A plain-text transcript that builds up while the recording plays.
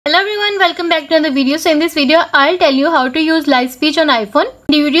welcome back to another video. So in this video I'll tell you how to use live speech on iPhone.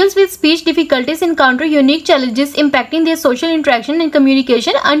 Individuals with speech difficulties encounter unique challenges impacting their social interaction and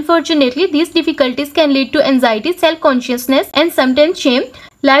communication. Unfortunately, these difficulties can lead to anxiety, self-consciousness and sometimes shame.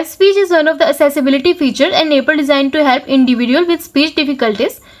 Live speech is one of the accessibility features and app designed to help individuals with speech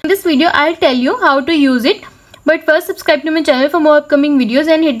difficulties. In this video I'll tell you how to use it. But first, subscribe to my channel for more upcoming videos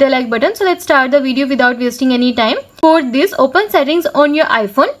and hit the like button. So let's start the video without wasting any time. For this, open settings on your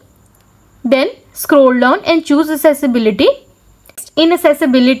iPhone. Then scroll down and choose accessibility. In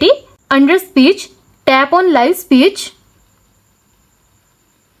accessibility, under speech, tap on live speech.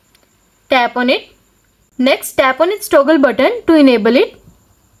 Tap on it. Next, tap on its toggle button to enable it.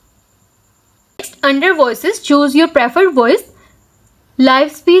 Next, under voices, choose your preferred voice.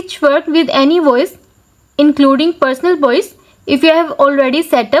 Live speech works with any voice, including personal voice, if you have already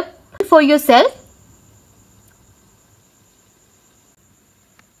set up for yourself.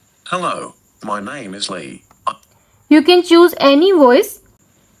 Hello, my name is Lee. You can choose any voice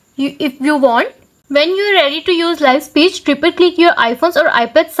if you want. When you are ready to use live speech, triple click your iPhone's or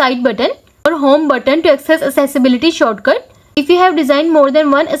iPad's side button or home button to access accessibility shortcut. If you have designed more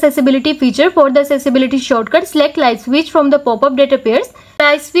than one accessibility feature, for the accessibility shortcut, select live speech from the pop-up that appears. The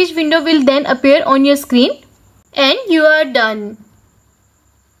live speech window will then appear on your screen and you are done.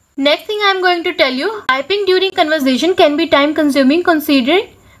 Next thing I am going to tell you, typing during conversation can be time consuming. Consider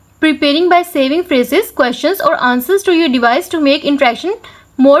preparing by saving phrases, questions or answers to your device to make interaction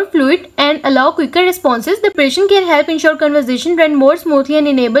more fluid and allow quicker responses. The preparation can help ensure conversation run more smoothly and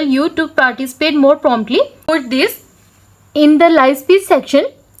enable you to participate more promptly. For this, in the live speech section,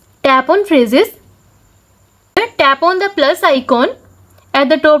 tap on phrases. Tap on the plus icon at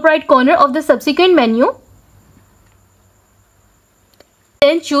the top right corner of the subsequent menu.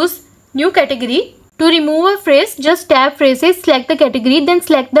 Then choose new category. To remove a phrase, just tap phrases, select the category, then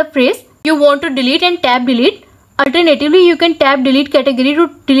select the phrase you want to delete and tap delete. Alternatively, you can tap delete category to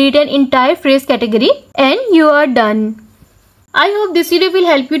delete an entire phrase category and you are done. I hope this video will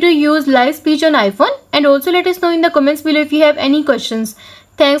help you to use live speech on iPhone, and also let us know in the comments below if you have any questions.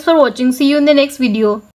 Thanks for watching. See you in the next video.